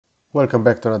Welcome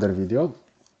back to another video.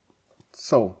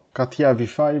 So, CATIA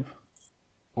V5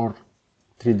 or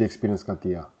 3DExperience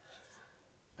CATIA.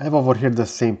 I have over here the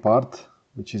same part,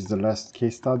 which is the last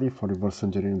case study for reverse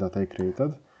engineering that I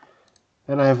created.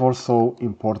 And I have also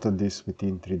imported this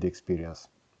within 3DExperience.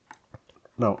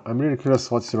 Now, I'm really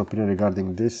curious what's your opinion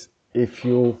regarding this, if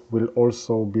you will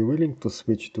also be willing to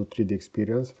switch to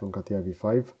 3DExperience from CATIA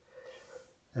V5.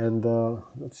 And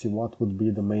let's see what would be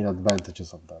the main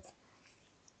advantages of that.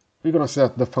 We're going to see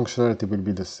that the functionality will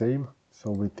be the same. So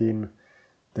within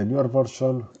the newer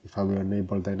version, if I will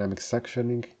enable dynamic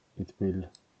sectioning, it will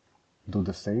do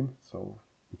the same. So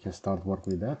we can start work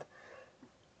with that.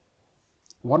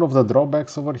 One of the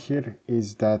drawbacks over here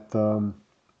is that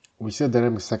we see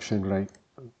dynamic sectioning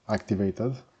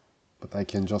activated, but I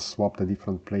can just swap the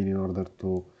different plane in order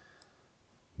to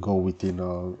go within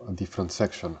a different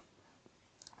section.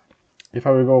 If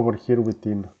I will go over here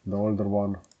within the older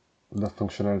one, the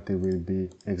functionality will be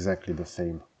exactly the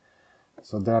same.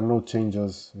 So there are no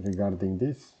changes regarding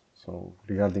this. So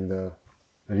regarding the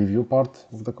review part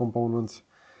of the components,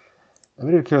 I'm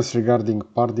really curious regarding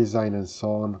part design and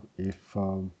so on, if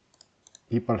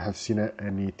people have seen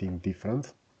anything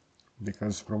different,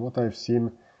 because from what I've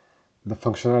seen, the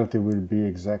functionality will be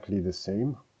exactly the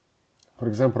same. For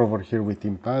example, over here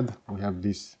within pad, we have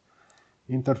this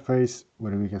interface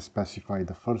where we can specify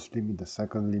the first limit, the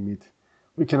second limit.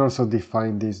 We can also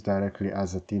define this directly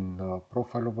as a thin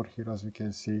profile over here, as we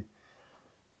can see.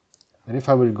 And if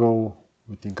I will go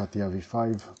within CATIA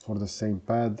V5 for the same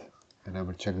pad, and I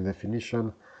will check the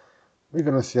definition, we're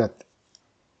going to see that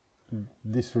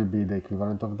this will be the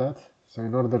equivalent of that. So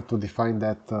in order to define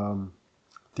that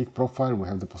tick profile, we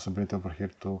have the possibility over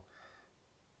here to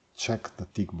check the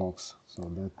tick box. So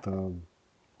that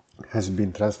has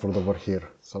been transferred over here.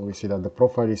 So we see that the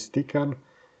profile is taken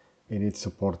in its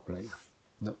support plane.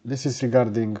 Now, this is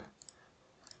regarding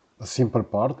a simple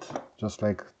part, just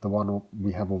like the one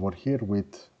we have over here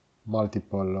with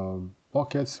multiple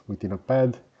pockets within a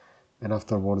pad and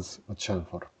afterwards a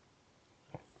chamfer.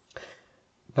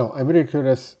 Now, I'm really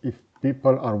curious if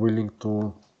people are willing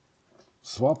to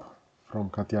swap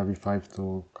from CATIA V5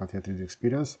 to CATIA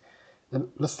 3DExperience. And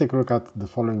let's take a look at the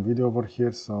following video over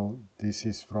here. So this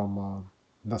is from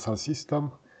Dassault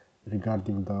System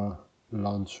regarding the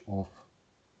launch of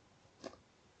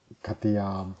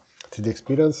CATIA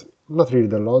 3DExperience. Not really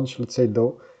the launch, let's say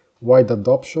the wide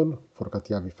adoption for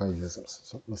CATIA V5 users.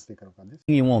 So let's take a look at this.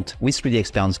 You want with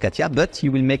 3DExperience CATIA, but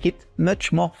you will make it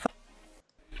much more fun.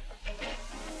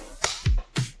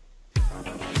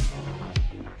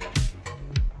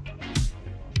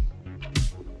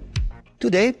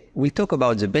 Today, we'll talk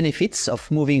about the benefits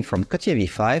of moving from CATIA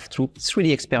V5 to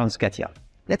 3DExperience CATIA.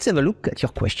 Let's have a look at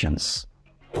your questions.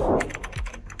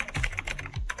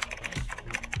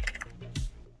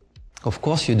 Of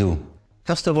course you do.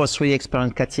 First of all,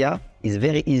 3DExperience CATIA is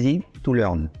very easy to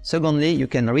learn. Secondly, you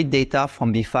can read data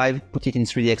from V5, put it in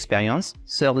 3DExperience.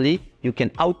 Thirdly, you can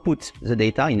output the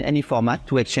data in any format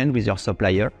to exchange with your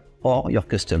supplier or your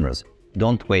customers.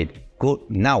 Don't wait, go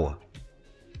now.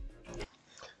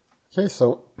 Okay,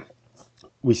 so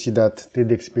we see that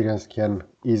 3DExperience can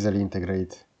easily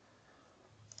integrate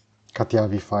CATIA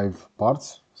V5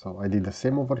 parts. So I did the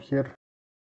same over here.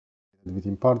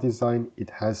 Within part design, it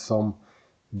has some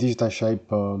digital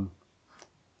shape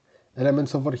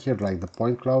elements over here, like the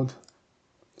point cloud.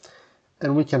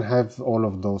 And we can have all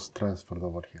of those transferred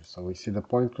over here. So we see the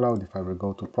point cloud. If I will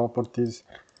go to properties,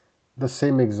 the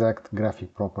same exact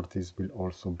graphic properties will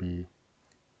also be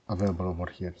available over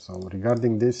here. So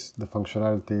regarding this, the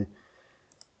functionality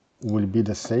will be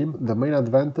the same. The main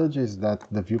advantage is that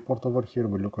the viewport over here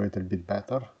will look a little bit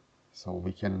better. So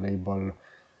we can enable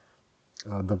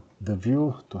the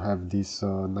view to have this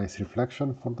nice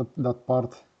reflection for that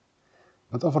part.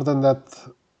 But other than that,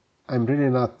 I'm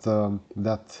really not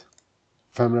that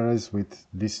familiarized with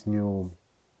this new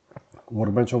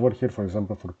workbench over here. For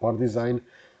example, for part design,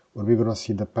 where we're gonna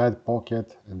see the pad,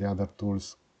 pocket, and the other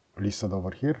tools listed over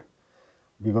here.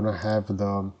 We're gonna have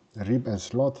the rib and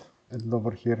slot added over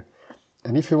here.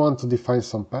 And if you want to define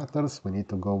some patterns, we need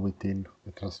to go within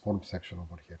the transform section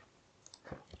over here.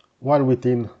 While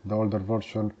within the older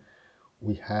version,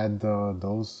 we had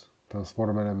those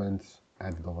transform elements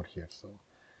added over here. So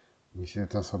we see the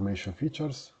transformation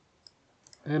features.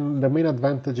 And the main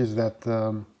advantage is that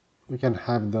we can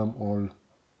have them all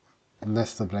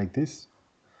nested like this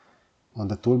on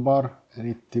the toolbar, and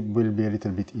it will be a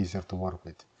little bit easier to work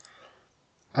with.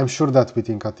 I'm sure that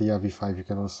within CATIA V5 you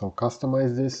can also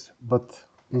customize this, but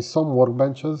in some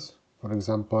workbenches, for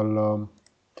example,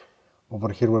 over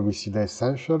here where we see the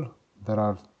essential, there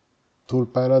are tool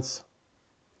palettes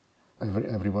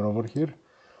everywhere over here.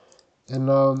 And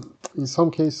in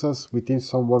some cases, within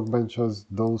some workbenches,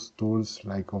 those tools,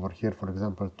 like over here, for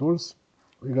example, tools,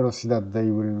 we're going to see that they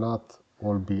will not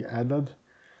all be added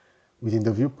within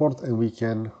the viewport, and we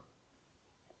can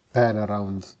pan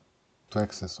around to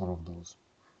access all of those.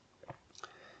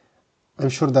 I'm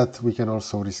sure that we can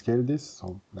also rescale this,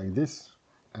 so like this,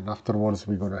 and afterwards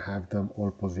we're going to have them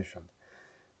all positioned.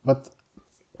 But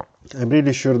I'm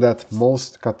really sure that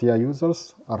most CATIA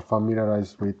users are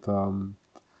familiarized with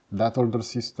that older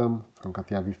system from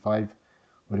CATIA V5,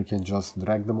 where you can just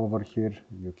drag them over here.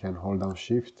 You can hold down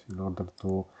Shift in order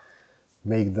to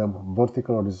make them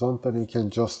vertical, horizontal. You can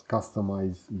just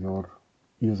customize your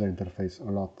user interface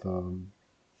a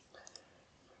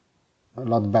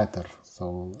lot better.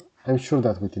 So I'm sure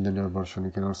that within the newer version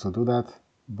you can also do that,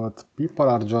 but people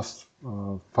are just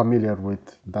familiar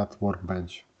with that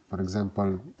workbench. For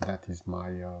example, that is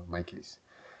my case.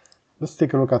 Let's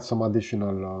take a look at some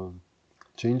additional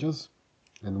changes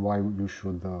and why you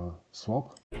should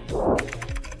swap.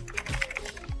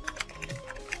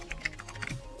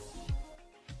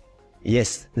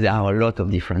 Yes, there are a lot of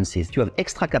differences. You have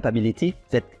extra capability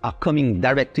that are coming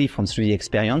directly from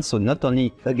 3DExperience. So not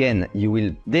only, again, you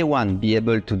will day one be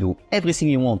able to do everything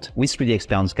you want with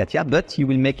 3DExperience CATIA, but you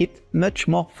will make it much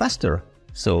more faster.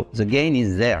 So the gain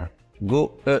is there.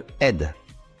 Go ahead.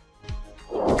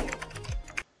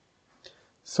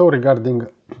 So regarding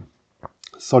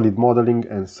solid modeling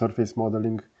and surface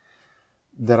modeling,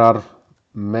 there are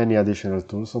many additional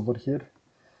tools over here.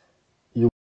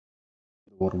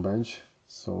 Workbench,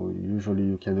 so usually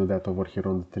you can do that over here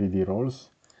on the 3D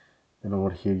rolls, and over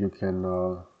here you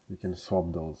can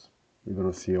swap those. You're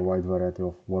gonna see a wide variety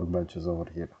of workbenches over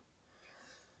here.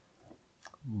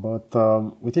 But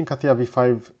within CATIA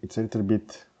V5, it's a little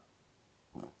bit,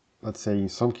 let's say in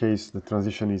some case the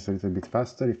transition is a little bit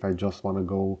faster. If I just want to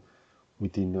go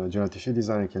within generative shape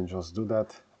design, I can just do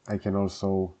that. I can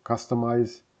also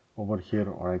customize over here,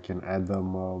 or I can add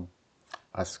them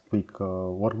as quick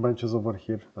workbenches over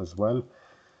here as well.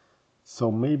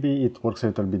 So maybe it works a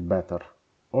little bit better.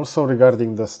 Also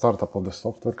regarding the startup of the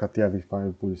software, CATIA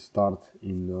V5 will start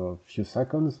in a few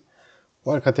seconds,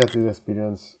 while CATIA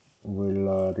 3DExperience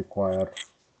will require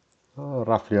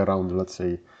roughly around, let's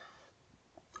say,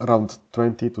 around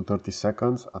 20 to 30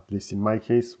 seconds, at least in my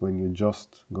case, when you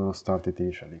just gonna start it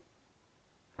initially.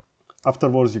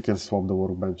 Afterwards, you can swap the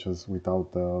workbenches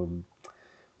without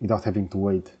having to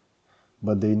wait.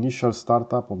 But the initial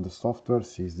startup of the software,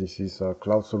 since this is a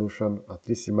cloud solution, at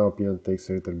least in my opinion, takes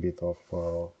a little bit of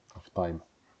time.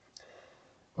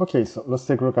 Okay, so let's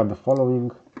take a look at the following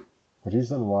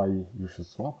reason why you should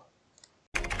swap.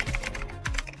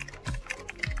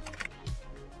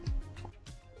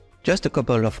 Just a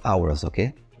couple of hours,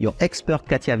 okay? Your expert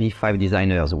CATIA V5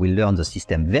 designers will learn the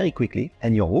system very quickly,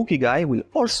 and your rookie guy will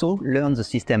also learn the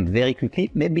system very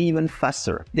quickly, maybe even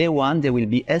faster. Day one, they will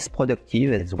be as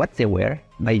productive as what they were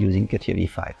by using CATIA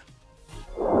V5.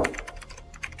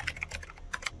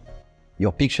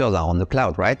 Your pictures are on the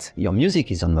cloud, right? Your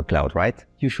music is on the cloud, right?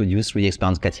 You should use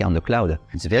 3DExperience CATIA on the cloud.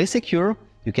 It's very secure.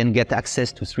 You can get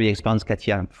access to 3DExperience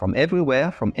CATIA from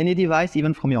everywhere, from any device,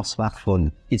 even from your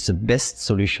smartphone. It's the best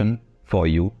solution for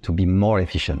you to be more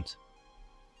efficient.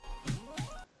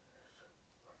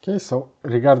 Okay, so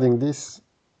regarding this,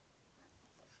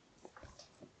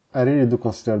 I really do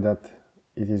consider that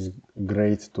it is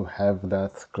great to have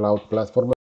that cloud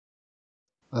platform.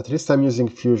 At least I'm using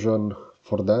Fusion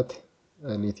for that,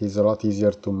 and it is a lot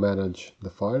easier to manage the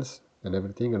files and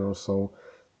everything, and also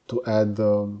to add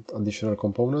additional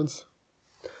components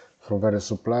from various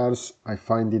suppliers. I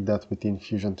find it that within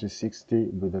Fusion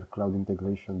 360, with their cloud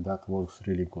integration, that works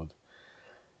really good.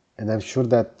 And I'm sure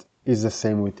that is the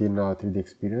same within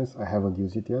 3DExperience. I haven't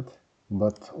used it yet,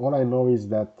 but all I know is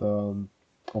that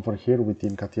over here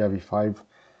within CATIA V5,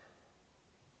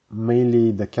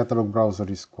 mainly the catalog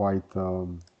browser is quite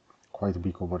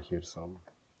big over here. So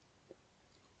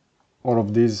all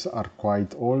of these are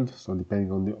quite old. So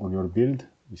depending on your build,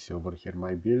 you see over here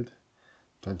my build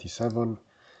 27.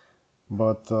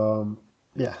 But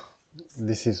yeah,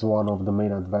 this is one of the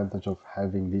main advantage of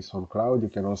having this on cloud. You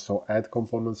can also add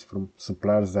components from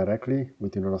suppliers directly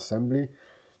within an assembly.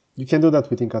 You can do that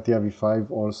within CATIA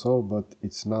V5 also, but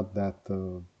it's not that,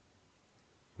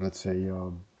 let's say,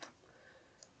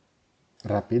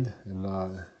 rapid, and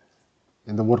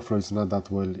the workflow is not that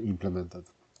well implemented.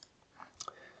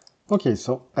 Okay,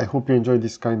 so I hope you enjoyed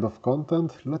this kind of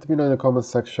content. Let me know in the comment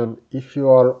section if you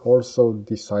are also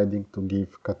deciding to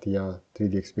give CATIA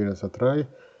 3DExperience a try,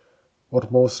 or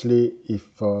mostly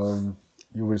if you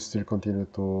will still continue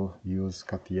to use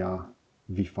CATIA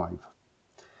V5.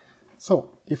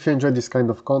 So, if you enjoy this kind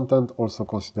of content, also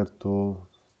consider to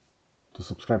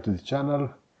subscribe to the channel.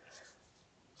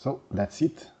 So, that's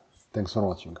it. Thanks for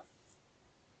watching.